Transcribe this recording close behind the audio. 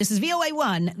This is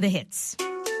VOA1, The Hits.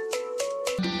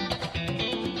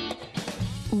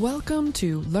 Welcome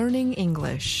to Learning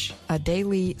English, a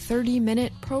daily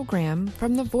 30-minute program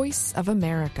from the Voice of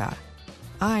America.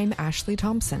 I'm Ashley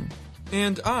Thompson.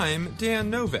 And I'm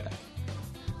Dan Novak.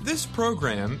 This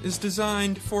program is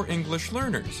designed for English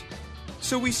learners,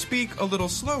 so we speak a little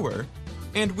slower,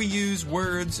 and we use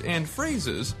words and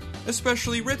phrases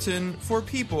especially written for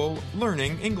people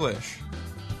learning English.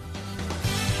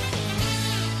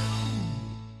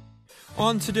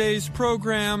 On today's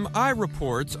program, I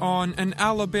report on an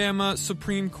Alabama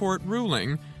Supreme Court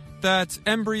ruling that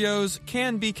embryos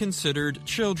can be considered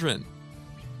children.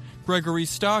 Gregory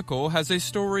Stockel has a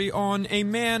story on a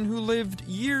man who lived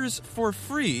years for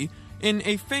free in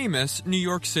a famous New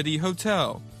York City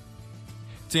hotel.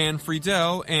 Dan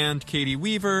Friedel and Katie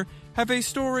Weaver have a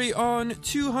story on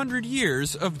 200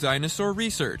 years of dinosaur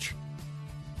research.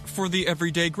 For the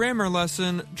Everyday Grammar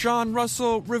lesson, John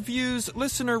Russell reviews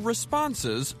listener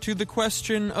responses to the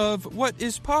question of what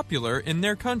is popular in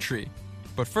their country.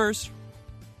 But first,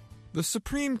 the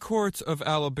Supreme Court of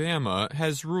Alabama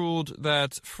has ruled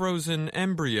that frozen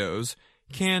embryos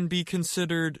can be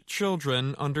considered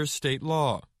children under state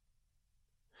law.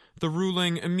 The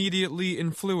ruling immediately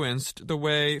influenced the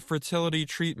way fertility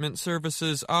treatment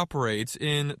services operate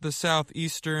in the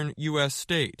southeastern U.S.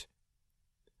 state.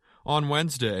 On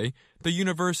Wednesday, the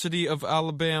University of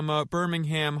Alabama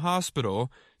Birmingham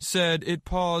Hospital said it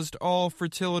paused all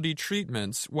fertility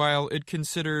treatments while it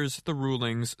considers the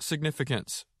ruling's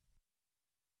significance.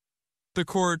 The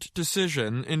court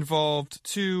decision involved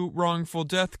 2 wrongful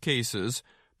death cases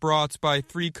brought by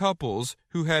 3 couples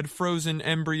who had frozen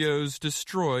embryos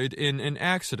destroyed in an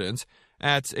accident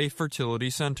at a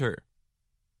fertility center.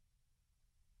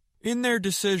 In their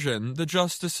decision, the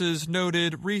justices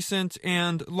noted recent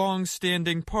and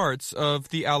long-standing parts of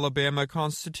the Alabama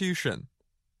Constitution.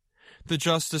 The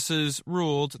justices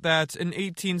ruled that an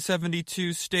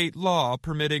 1872 state law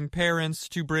permitting parents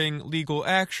to bring legal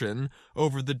action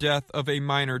over the death of a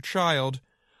minor child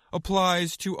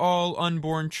applies to all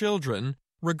unborn children,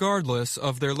 regardless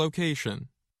of their location.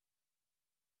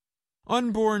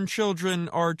 Unborn children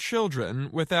are children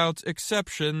without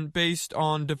exception based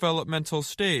on developmental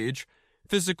stage,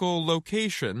 physical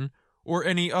location, or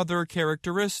any other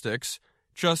characteristics,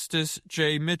 Justice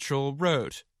J. Mitchell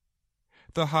wrote.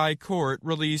 The High Court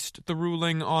released the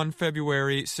ruling on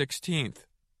February 16th.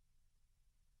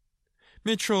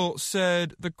 Mitchell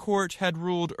said the court had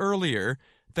ruled earlier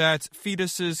that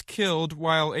fetuses killed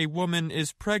while a woman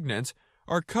is pregnant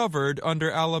are covered under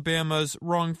Alabama's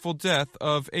Wrongful Death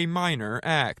of a Minor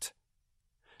Act.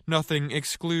 Nothing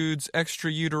excludes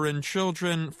extrauterine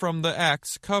children from the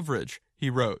Act's coverage, he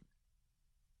wrote.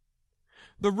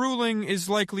 The ruling is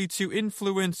likely to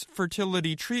influence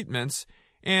fertility treatments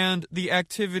and the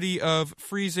activity of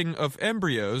freezing of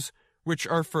embryos, which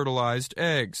are fertilized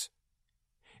eggs.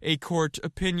 A court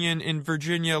opinion in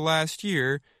Virginia last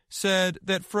year said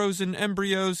that frozen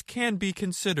embryos can be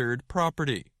considered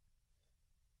property.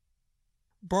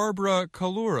 Barbara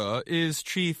Kalura is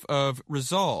chief of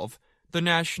Resolve, the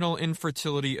National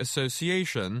Infertility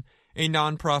Association, a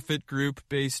nonprofit group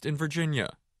based in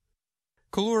Virginia.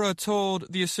 Kalura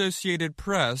told the Associated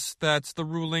Press that the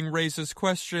ruling raises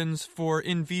questions for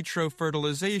in vitro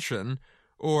fertilization,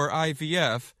 or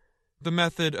IVF, the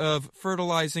method of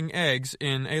fertilizing eggs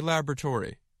in a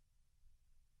laboratory.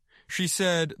 She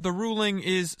said the ruling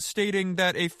is stating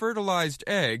that a fertilized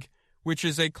egg, which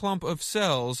is a clump of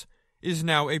cells, is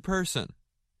now a person.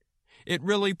 It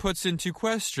really puts into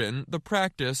question the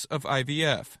practice of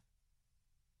IVF.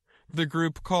 The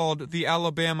group called the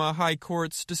Alabama High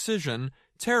Court's decision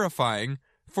terrifying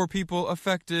for people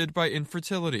affected by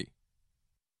infertility.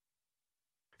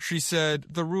 She said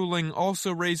the ruling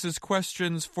also raises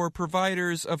questions for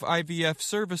providers of IVF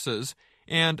services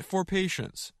and for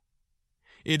patients.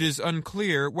 It is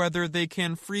unclear whether they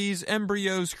can freeze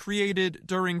embryos created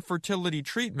during fertility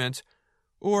treatment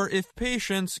or if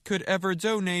patients could ever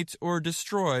donate or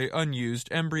destroy unused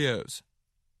embryos.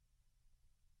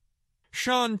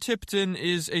 Sean Tipton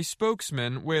is a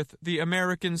spokesman with the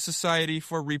American Society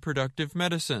for Reproductive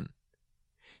Medicine.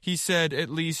 He said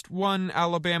at least one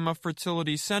Alabama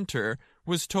fertility center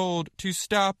was told to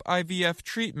stop IVF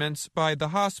treatments by the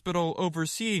hospital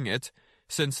overseeing it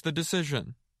since the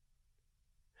decision.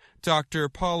 Dr.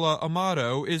 Paula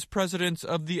Amato is president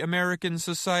of the American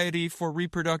Society for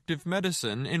Reproductive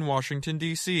Medicine in Washington,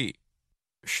 D.C.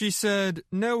 She said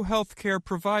no healthcare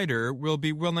provider will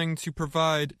be willing to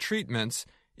provide treatments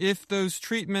if those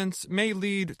treatments may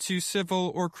lead to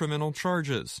civil or criminal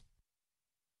charges.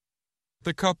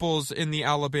 The couples in the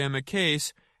Alabama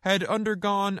case had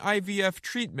undergone IVF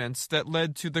treatments that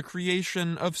led to the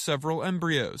creation of several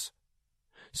embryos.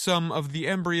 Some of the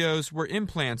embryos were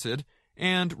implanted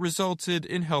and resulted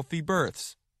in healthy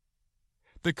births.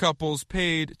 The couples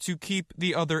paid to keep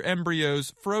the other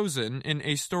embryos frozen in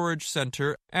a storage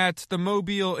center at the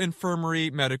Mobile Infirmary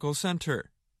Medical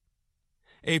Center.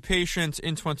 A patient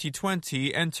in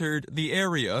 2020 entered the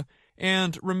area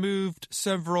and removed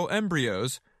several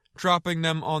embryos, dropping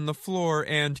them on the floor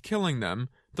and killing them,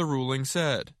 the ruling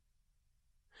said.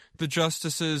 The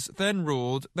justices then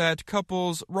ruled that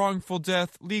couple's wrongful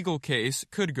death legal case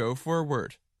could go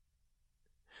forward.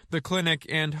 The clinic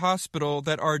and hospital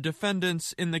that are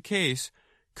defendants in the case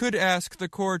could ask the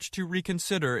court to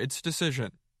reconsider its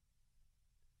decision.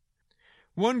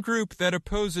 One group that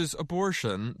opposes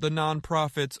abortion, the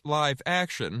nonprofit Live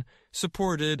Action,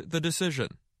 supported the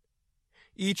decision.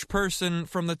 Each person,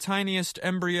 from the tiniest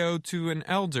embryo to an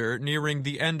elder nearing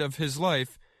the end of his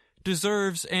life,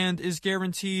 deserves and is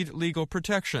guaranteed legal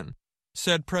protection,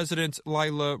 said President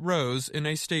Lila Rose in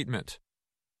a statement.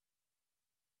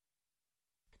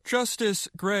 Justice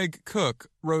Greg Cook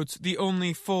wrote the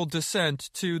only full dissent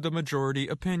to the majority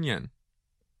opinion.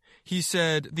 He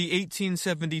said the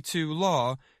 1872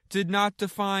 law did not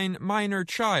define minor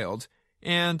child,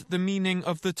 and the meaning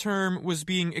of the term was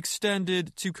being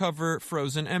extended to cover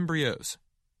frozen embryos.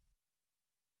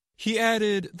 He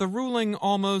added, the ruling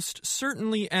almost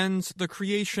certainly ends the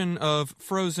creation of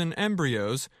frozen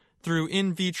embryos through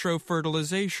in vitro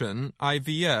fertilization,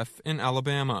 IVF, in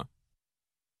Alabama.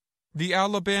 The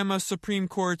Alabama Supreme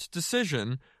Court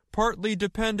decision partly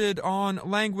depended on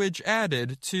language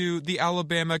added to the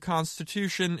Alabama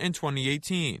Constitution in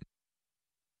 2018.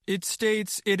 It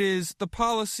states it is the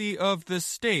policy of the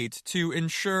state to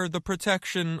ensure the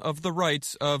protection of the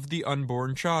rights of the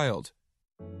unborn child.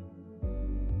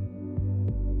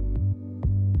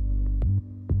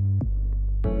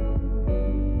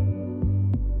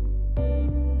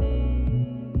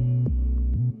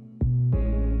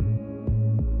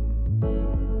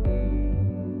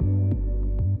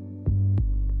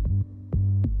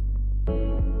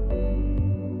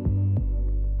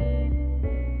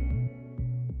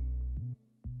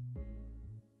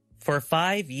 For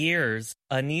 5 years,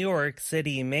 a New York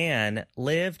City man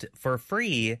lived for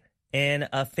free in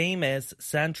a famous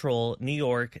central New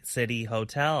York City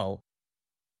hotel.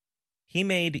 He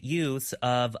made use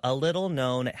of a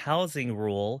little-known housing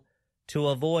rule to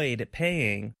avoid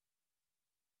paying.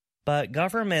 But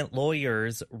government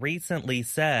lawyers recently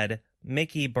said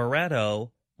Mickey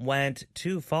Barretto went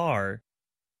too far.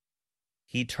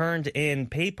 He turned in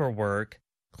paperwork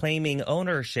claiming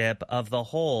ownership of the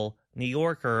whole New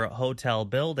Yorker hotel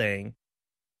building.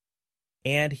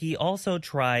 And he also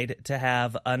tried to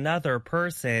have another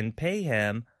person pay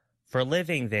him for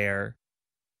living there.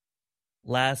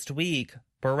 Last week,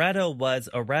 Barretto was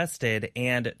arrested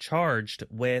and charged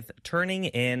with turning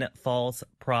in false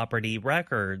property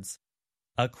records,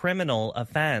 a criminal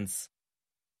offense.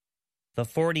 The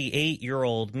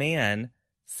 48-year-old man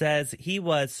says he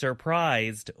was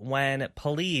surprised when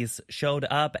police showed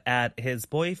up at his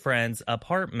boyfriend's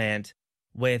apartment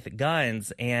with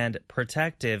guns and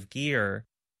protective gear.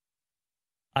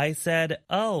 I said,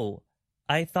 "Oh,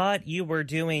 I thought you were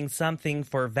doing something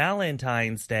for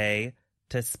Valentine's Day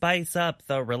to spice up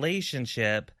the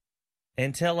relationship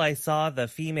until I saw the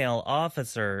female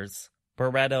officers,"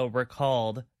 Barretto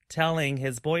recalled, telling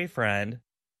his boyfriend.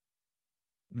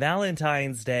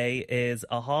 Valentine's Day is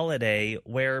a holiday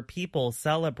where people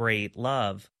celebrate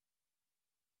love.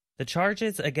 The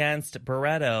charges against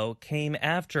Barretto came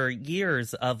after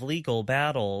years of legal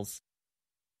battles.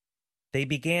 They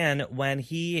began when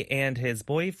he and his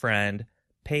boyfriend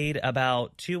paid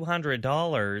about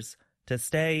 $200 to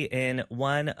stay in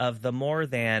one of the more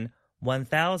than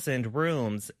 1,000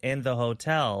 rooms in the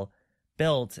hotel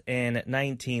built in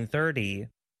 1930.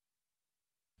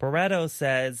 Barretto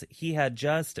says he had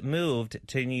just moved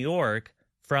to New York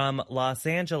from Los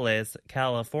Angeles,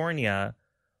 California,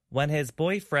 when his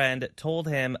boyfriend told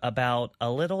him about a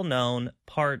little-known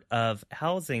part of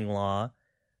housing law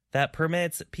that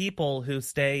permits people who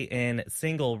stay in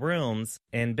single rooms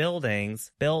in buildings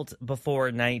built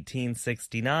before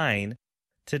 1969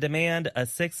 to demand a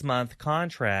 6-month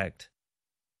contract.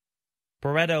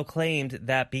 Barretto claimed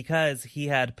that because he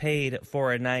had paid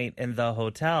for a night in the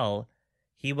hotel,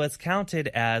 he was counted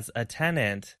as a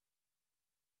tenant.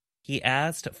 He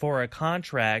asked for a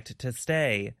contract to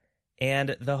stay,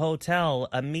 and the hotel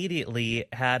immediately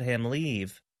had him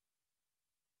leave.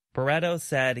 Barretto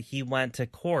said he went to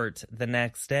court the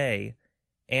next day,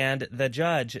 and the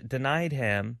judge denied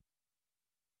him.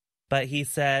 But he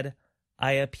said,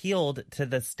 I appealed to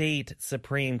the state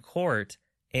Supreme Court,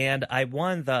 and I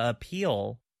won the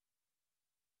appeal.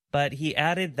 But he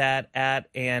added that at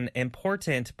an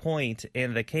important point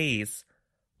in the case,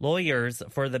 lawyers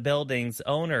for the building's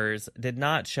owners did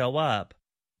not show up,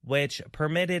 which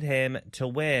permitted him to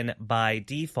win by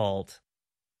default.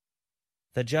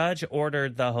 The judge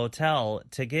ordered the hotel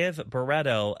to give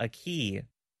Barreto a key.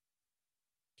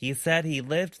 He said he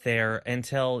lived there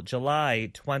until July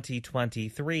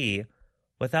 2023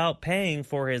 without paying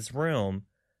for his room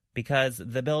because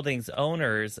the building's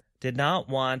owners did not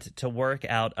want to work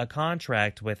out a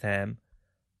contract with him,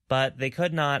 but they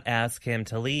could not ask him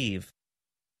to leave.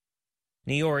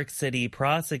 New York City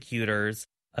prosecutors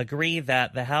agree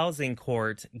that the housing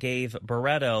court gave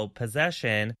Barreto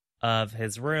possession of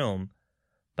his room,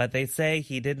 but they say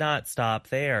he did not stop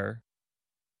there.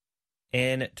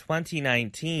 In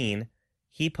 2019,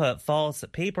 he put false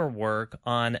paperwork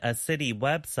on a city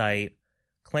website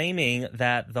claiming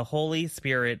that the Holy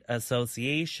Spirit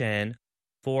Association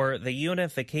for the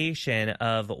Unification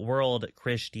of World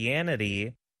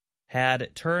Christianity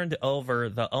had turned over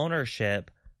the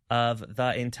ownership of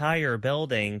the entire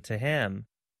building to him.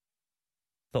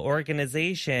 The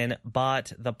organization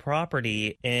bought the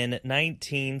property in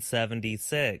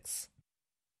 1976.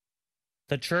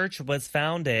 The church was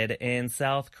founded in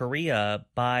South Korea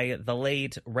by the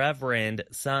late Reverend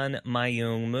Sun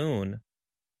Myung Moon.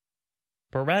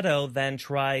 Barreto then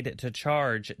tried to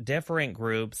charge different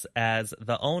groups as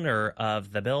the owner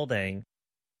of the building.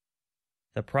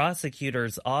 The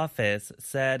prosecutor's office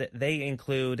said they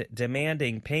include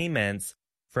demanding payments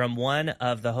from one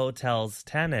of the hotel's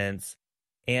tenants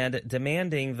and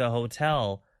demanding the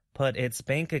hotel put its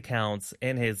bank accounts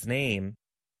in his name.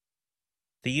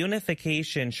 The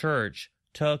Unification Church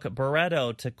took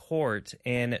Barreto to court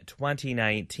in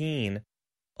 2019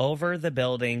 over the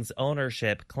building's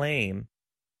ownership claim.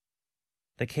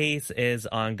 The case is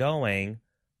ongoing,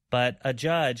 but a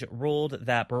judge ruled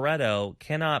that Barreto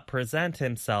cannot present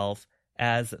himself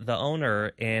as the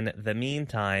owner in the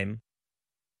meantime.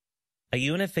 A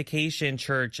Unification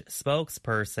Church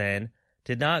spokesperson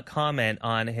did not comment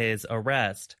on his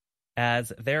arrest,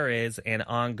 as there is an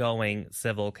ongoing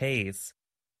civil case.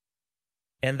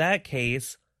 In that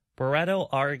case, Barreto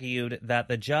argued that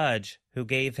the judge who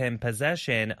gave him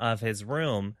possession of his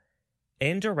room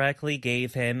indirectly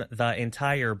gave him the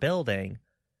entire building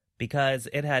because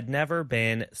it had never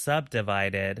been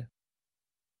subdivided.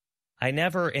 I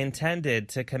never intended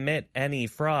to commit any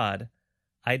fraud.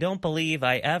 I don't believe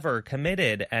I ever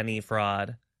committed any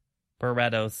fraud,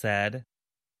 Barreto said.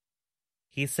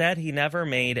 He said he never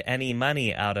made any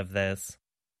money out of this.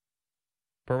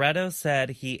 Barreto said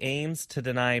he aims to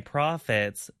deny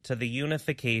profits to the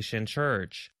Unification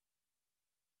Church.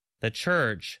 The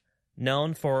church,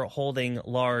 known for holding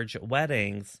large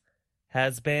weddings,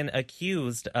 has been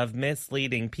accused of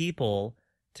misleading people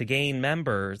to gain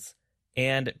members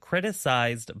and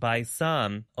criticized by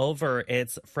some over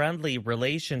its friendly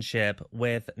relationship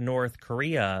with North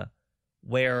Korea,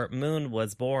 where Moon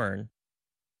was born.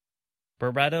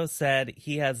 Barreto said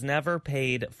he has never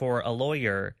paid for a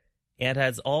lawyer and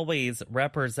has always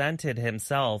represented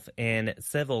himself in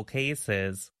civil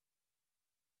cases.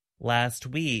 Last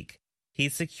week, he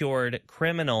secured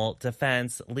criminal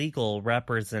defense legal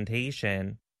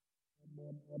representation.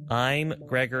 I'm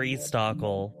Gregory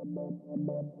Stockel.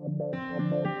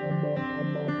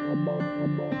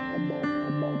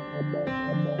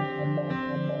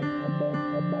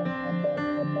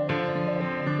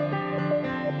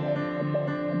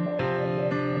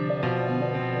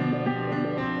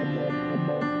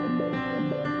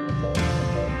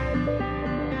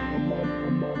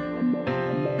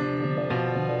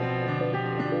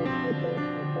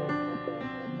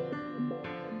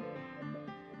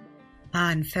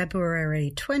 On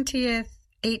February 20th,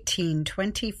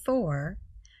 1824,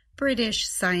 British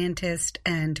scientist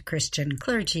and Christian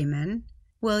clergyman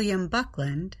William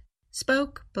Buckland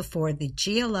spoke before the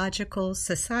Geological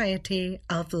Society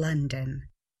of London.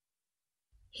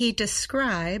 He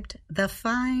described the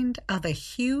find of a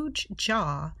huge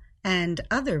jaw and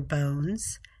other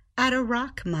bones at a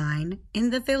rock mine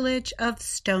in the village of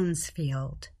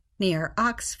Stonesfield, near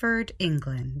Oxford,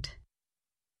 England.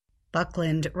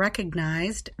 Buckland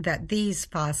recognized that these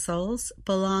fossils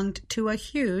belonged to a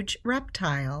huge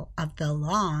reptile of the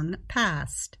long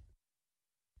past.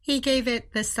 He gave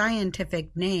it the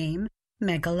scientific name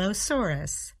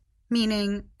Megalosaurus,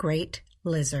 meaning great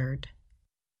lizard.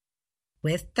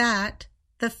 With that,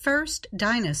 the first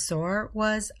dinosaur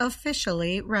was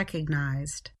officially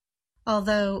recognized,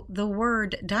 although the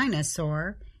word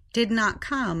dinosaur did not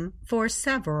come for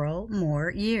several more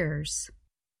years.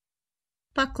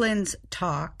 Buckland's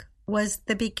talk was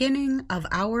the beginning of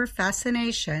our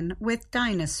fascination with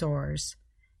dinosaurs,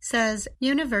 says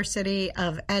University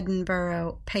of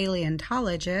Edinburgh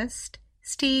paleontologist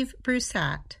Steve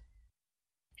Broussat.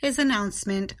 His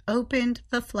announcement opened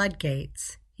the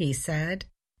floodgates, he said,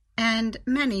 and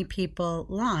many people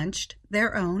launched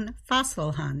their own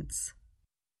fossil hunts.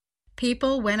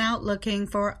 People went out looking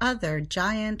for other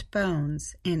giant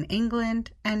bones in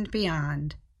England and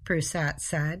beyond, Broussat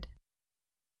said.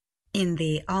 In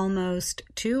the almost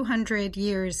 200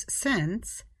 years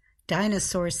since,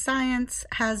 dinosaur science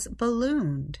has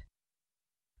ballooned.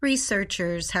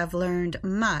 Researchers have learned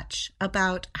much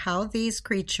about how these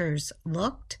creatures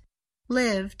looked,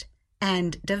 lived,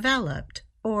 and developed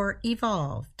or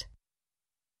evolved.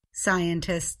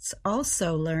 Scientists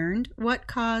also learned what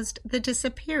caused the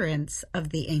disappearance of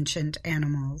the ancient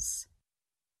animals.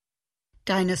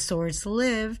 Dinosaurs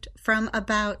lived from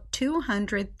about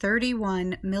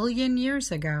 231 million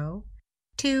years ago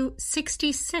to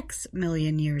 66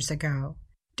 million years ago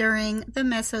during the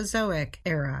Mesozoic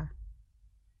era.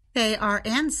 They are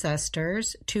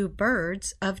ancestors to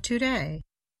birds of today.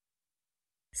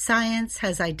 Science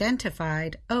has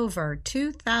identified over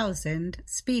 2,000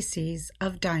 species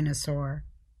of dinosaur.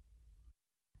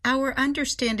 Our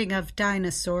understanding of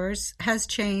dinosaurs has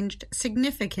changed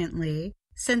significantly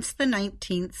since the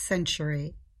 19th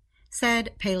century,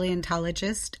 said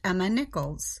paleontologist Emma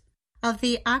Nichols of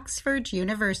the Oxford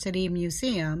University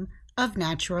Museum of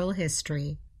Natural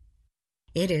History.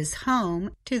 It is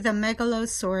home to the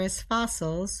Megalosaurus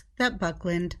fossils that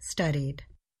Buckland studied.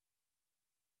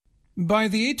 By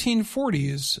the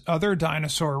 1840s, other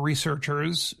dinosaur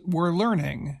researchers were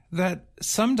learning that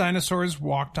some dinosaurs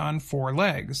walked on 4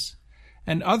 legs,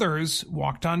 and others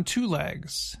walked on 2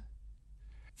 legs.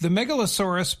 The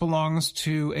Megalosaurus belongs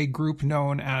to a group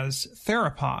known as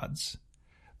theropods.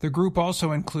 The group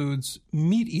also includes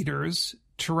meat-eaters,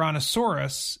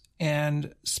 Tyrannosaurus,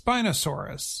 and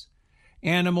Spinosaurus,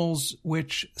 animals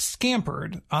which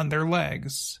scampered on their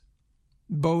legs.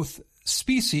 Both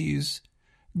species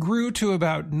grew to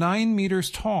about 9 meters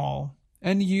tall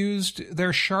and used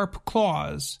their sharp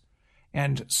claws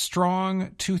and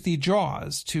strong, toothy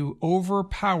jaws to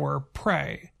overpower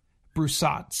prey,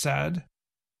 Broussat said.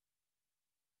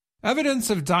 Evidence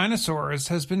of dinosaurs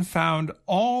has been found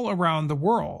all around the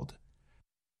world.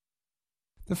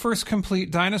 The first complete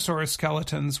dinosaur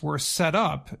skeletons were set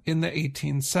up in the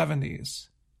 1870s.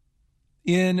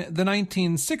 In the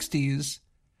 1960s,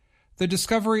 the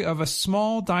discovery of a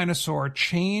small dinosaur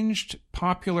changed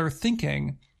popular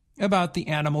thinking about the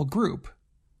animal group.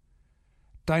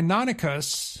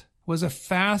 Deinonychus was a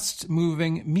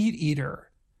fast-moving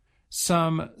meat-eater.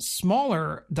 Some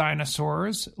smaller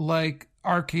dinosaurs, like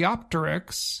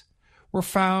Archaeopteryx, were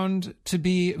found to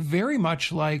be very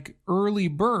much like early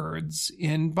birds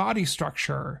in body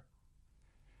structure.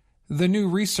 The new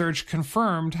research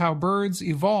confirmed how birds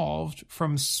evolved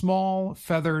from small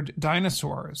feathered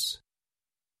dinosaurs.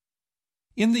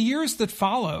 In the years that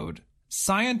followed,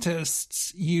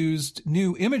 scientists used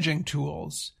new imaging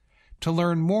tools to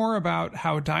learn more about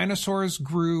how dinosaurs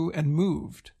grew and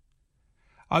moved.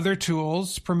 Other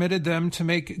tools permitted them to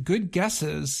make good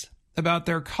guesses about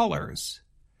their colors,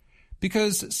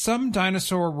 because some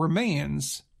dinosaur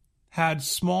remains had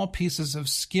small pieces of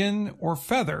skin or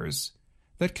feathers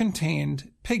that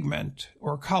contained pigment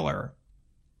or color.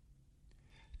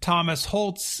 Thomas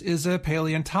Holtz is a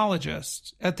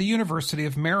paleontologist at the University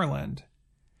of Maryland.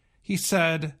 He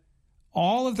said,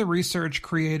 "All of the research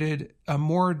created a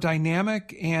more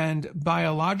dynamic and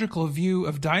biological view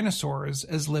of dinosaurs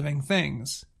as living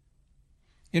things.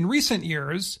 In recent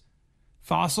years,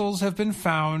 fossils have been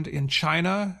found in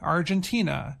China,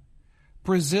 Argentina,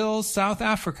 Brazil, South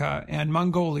Africa, and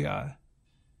Mongolia."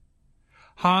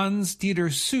 Hans-Dieter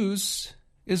Seuss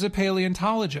is a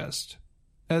paleontologist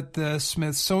at the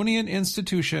Smithsonian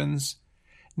Institution's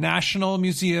National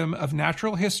Museum of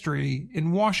Natural History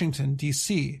in Washington,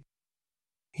 D.C.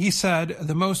 He said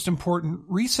the most important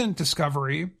recent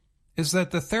discovery is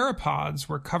that the theropods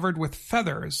were covered with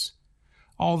feathers,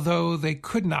 although they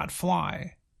could not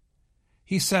fly.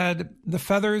 He said the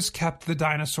feathers kept the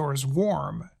dinosaurs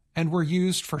warm and were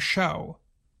used for show.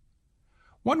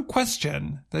 One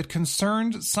question that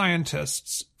concerned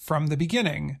scientists from the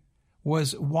beginning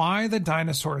was why the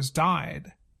dinosaurs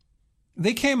died.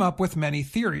 They came up with many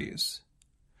theories.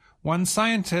 One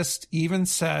scientist even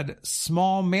said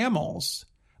small mammals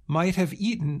might have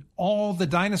eaten all the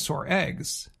dinosaur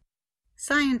eggs.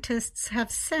 Scientists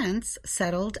have since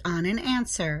settled on an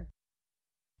answer.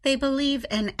 They believe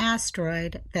an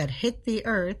asteroid that hit the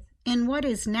Earth in what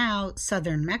is now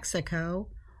southern Mexico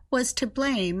was to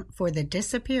blame for the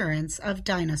disappearance of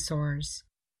dinosaurs.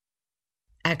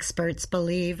 Experts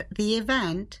believe the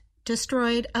event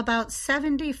destroyed about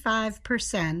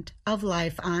 75% of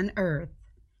life on Earth,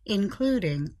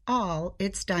 including all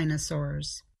its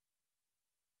dinosaurs.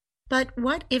 But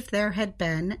what if there had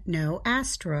been no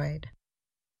asteroid?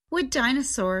 Would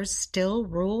dinosaurs still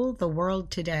rule the world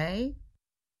today?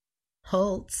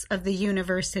 Holtz of the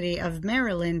University of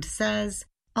Maryland says,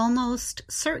 almost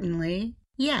certainly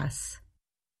yes.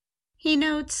 He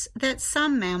notes that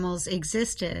some mammals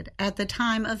existed at the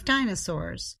time of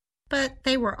dinosaurs, but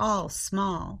they were all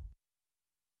small.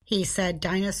 He said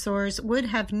dinosaurs would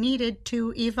have needed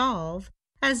to evolve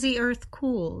as the Earth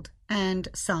cooled and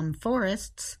some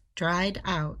forests dried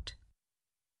out.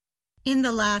 In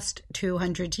the last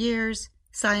 200 years,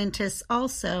 scientists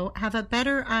also have a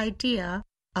better idea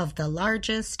of the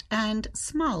largest and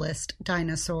smallest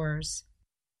dinosaurs.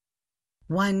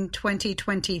 One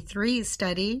 2023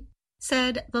 study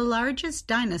said the largest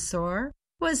dinosaur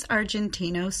was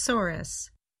Argentinosaurus,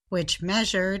 which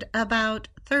measured about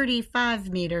 35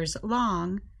 meters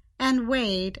long and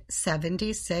weighed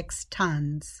 76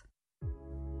 tons.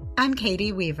 I'm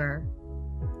Katie Weaver.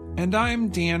 And I'm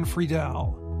Dan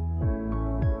Friedel.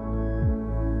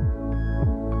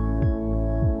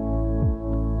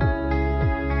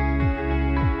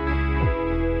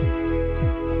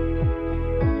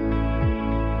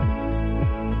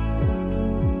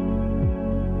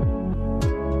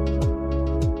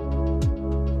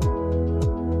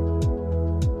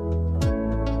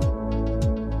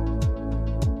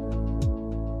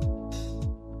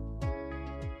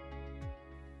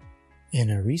 In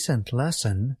a recent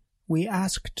lesson, we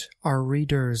asked our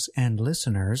readers and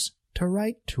listeners to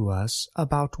write to us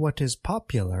about what is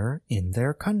popular in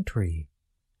their country.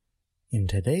 In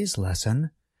today's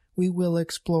lesson, we will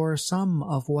explore some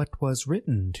of what was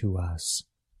written to us.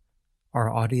 Our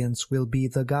audience will be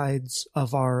the guides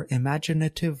of our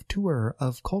imaginative tour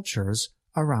of cultures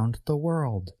around the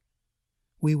world.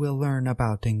 We will learn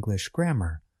about English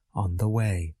grammar on the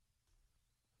way.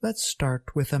 Let's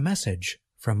start with a message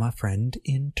from a friend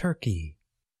in Turkey.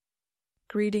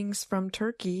 Greetings from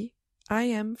Turkey. I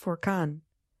am Furkan.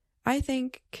 I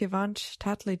think Kıvanç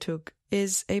Tatlıtuğ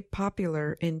is a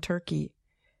popular in Turkey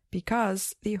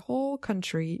because the whole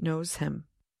country knows him.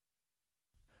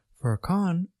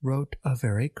 Furkan wrote a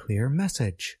very clear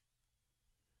message.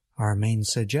 Our main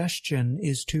suggestion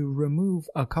is to remove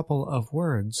a couple of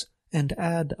words and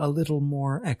add a little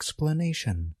more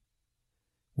explanation.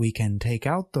 We can take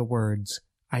out the words,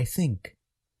 I think.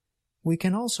 We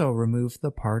can also remove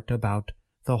the part about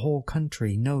the whole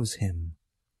country knows him.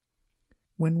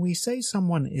 When we say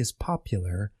someone is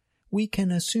popular, we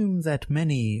can assume that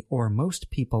many or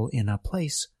most people in a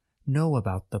place know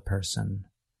about the person.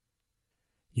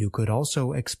 You could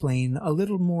also explain a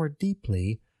little more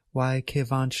deeply why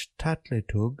Kıvanç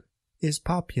Tatlıtuğ is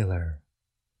popular.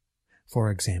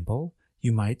 For example,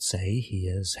 you might say he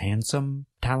is handsome,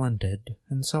 talented,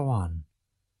 and so on.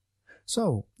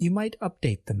 So, you might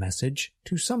update the message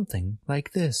to something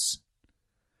like this.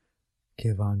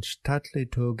 Kıvanç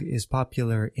Tatlıtuğ is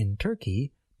popular in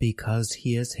Turkey because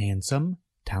he is handsome,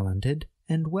 talented,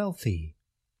 and wealthy.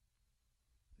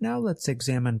 Now let's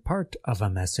examine part of a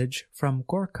message from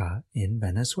Gorka in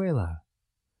Venezuela.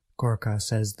 Gorka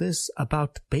says this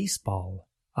about baseball,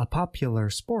 a popular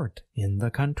sport in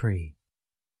the country.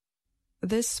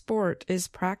 This sport is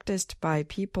practiced by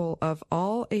people of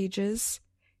all ages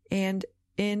and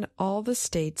in all the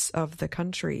states of the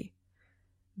country.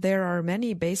 There are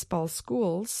many baseball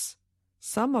schools,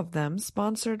 some of them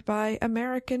sponsored by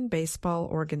American baseball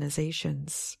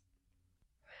organizations.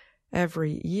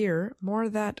 Every year, more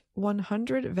than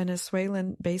 100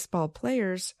 Venezuelan baseball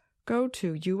players go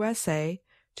to USA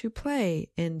to play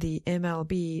in the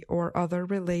MLB or other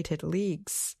related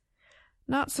leagues.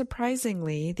 Not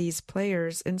surprisingly, these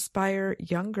players inspire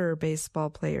younger baseball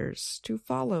players to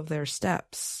follow their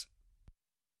steps.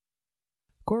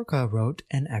 Gorka wrote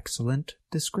an excellent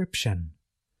description.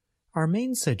 Our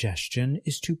main suggestion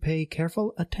is to pay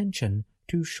careful attention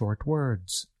to short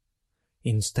words.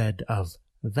 Instead of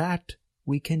that,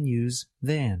 we can use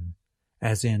than,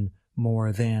 as in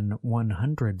more than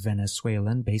 100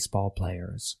 Venezuelan baseball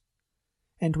players.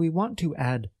 And we want to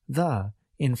add the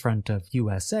in front of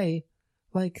USA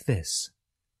like this.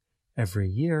 Every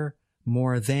year,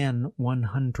 more than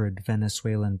 100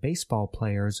 Venezuelan baseball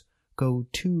players go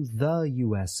to the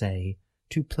USA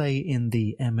to play in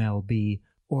the MLB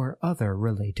or other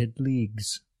related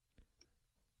leagues.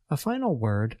 A final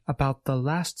word about the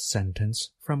last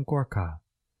sentence from Gorka.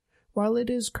 While it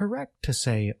is correct to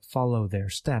say follow their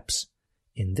steps,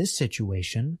 in this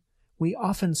situation, we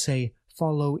often say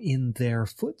follow in their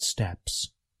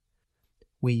footsteps.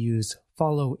 We use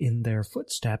follow in their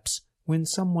footsteps when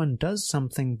someone does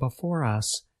something before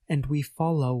us and we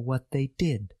follow what they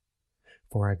did.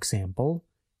 For example,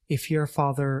 if your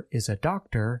father is a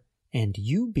doctor and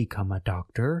you become a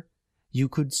doctor, you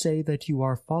could say that you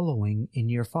are following in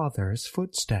your father's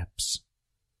footsteps.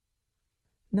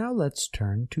 Now let's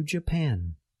turn to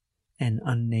Japan. An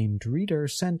unnamed reader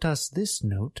sent us this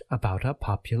note about a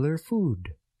popular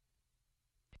food.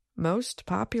 Most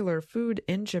popular food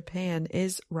in Japan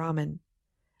is ramen.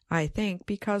 I think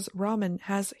because ramen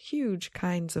has huge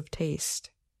kinds of taste.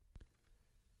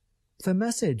 The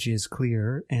message is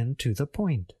clear and to the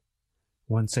point.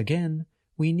 Once again,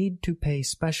 we need to pay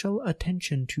special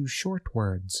attention to short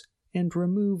words and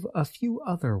remove a few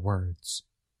other words.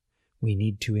 We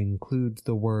need to include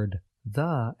the word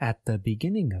the at the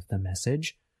beginning of the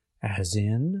message, as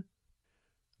in,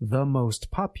 the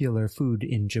most popular food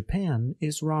in Japan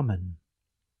is ramen.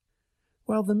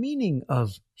 While the meaning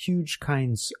of huge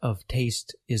kinds of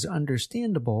taste is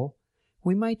understandable,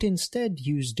 we might instead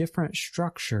use different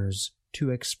structures to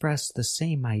express the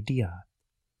same idea.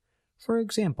 For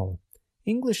example,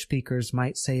 English speakers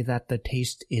might say that the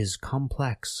taste is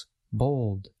complex,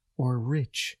 bold, or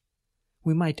rich.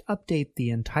 We might update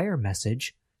the entire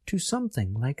message to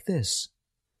something like this.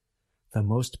 The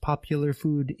most popular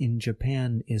food in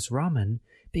Japan is ramen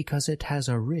because it has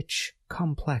a rich,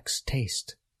 complex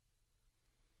taste.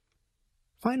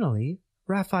 Finally,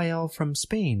 Raphael from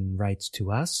Spain writes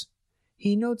to us.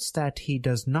 He notes that he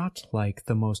does not like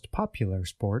the most popular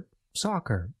sport,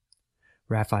 soccer.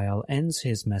 Raphael ends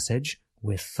his message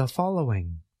with the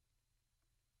following.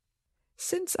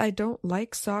 Since I don't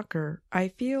like soccer, I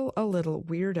feel a little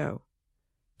weirdo.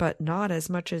 But not as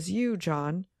much as you,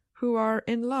 John, who are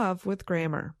in love with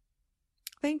grammar.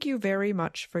 Thank you very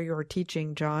much for your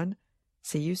teaching, John.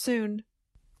 See you soon.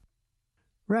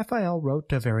 Raphael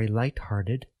wrote a very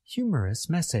light-hearted, humorous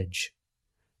message.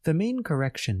 The main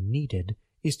correction needed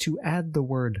is to add the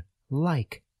word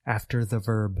like after the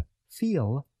verb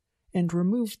feel and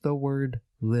remove the word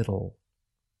little.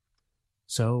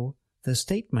 So, the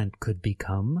statement could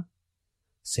become,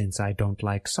 since I don't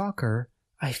like soccer,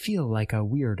 I feel like a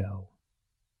weirdo.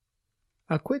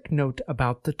 A quick note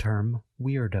about the term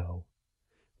weirdo.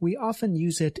 We often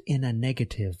use it in a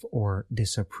negative or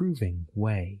disapproving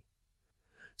way.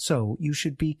 So you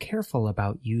should be careful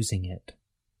about using it.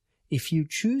 If you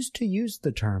choose to use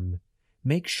the term,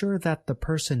 make sure that the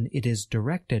person it is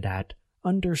directed at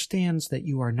understands that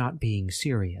you are not being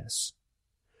serious.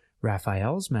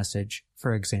 Raphael's message,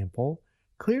 for example,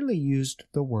 clearly used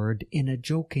the word in a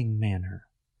joking manner.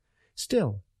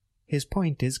 Still, his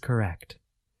point is correct.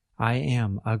 I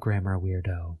am a grammar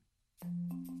weirdo.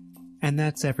 And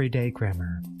that's Everyday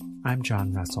Grammar. I'm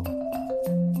John Russell.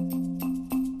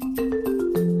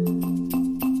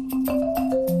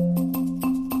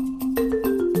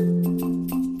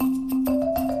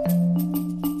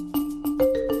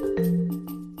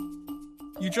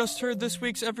 You just heard this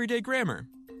week's Everyday Grammar.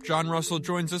 John Russell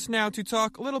joins us now to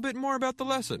talk a little bit more about the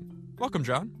lesson. Welcome,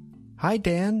 John. Hi,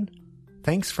 Dan.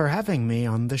 Thanks for having me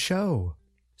on the show.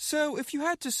 So, if you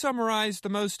had to summarize the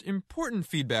most important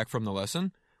feedback from the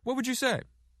lesson, what would you say?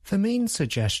 The main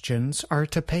suggestions are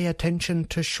to pay attention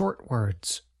to short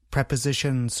words,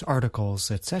 prepositions,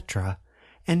 articles, etc.,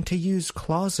 and to use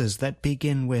clauses that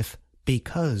begin with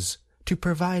because to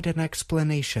provide an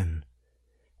explanation.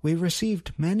 We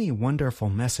received many wonderful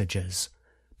messages,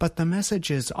 but the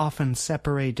messages often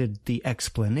separated the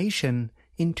explanation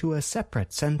into a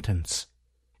separate sentence.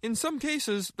 In some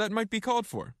cases, that might be called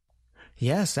for.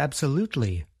 Yes,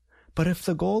 absolutely. But if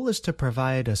the goal is to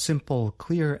provide a simple,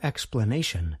 clear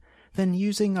explanation, then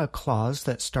using a clause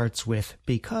that starts with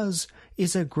because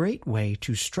is a great way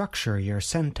to structure your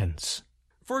sentence.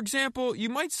 For example, you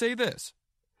might say this.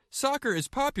 Soccer is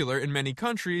popular in many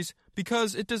countries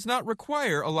because it does not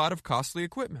require a lot of costly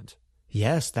equipment.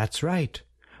 Yes, that's right.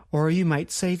 Or you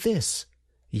might say this.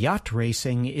 Yacht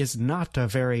racing is not a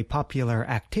very popular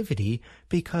activity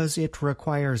because it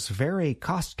requires very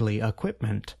costly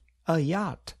equipment. A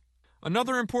yacht.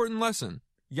 Another important lesson.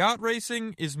 Yacht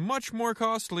racing is much more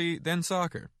costly than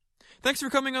soccer. Thanks for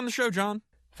coming on the show, John.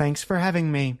 Thanks for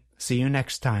having me. See you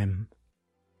next time.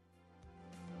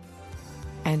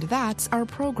 And that's our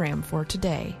program for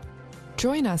today.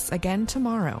 Join us again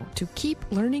tomorrow to keep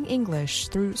learning English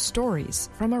through stories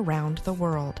from around the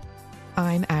world.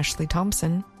 I'm Ashley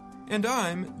Thompson. And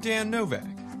I'm Dan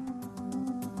Novak.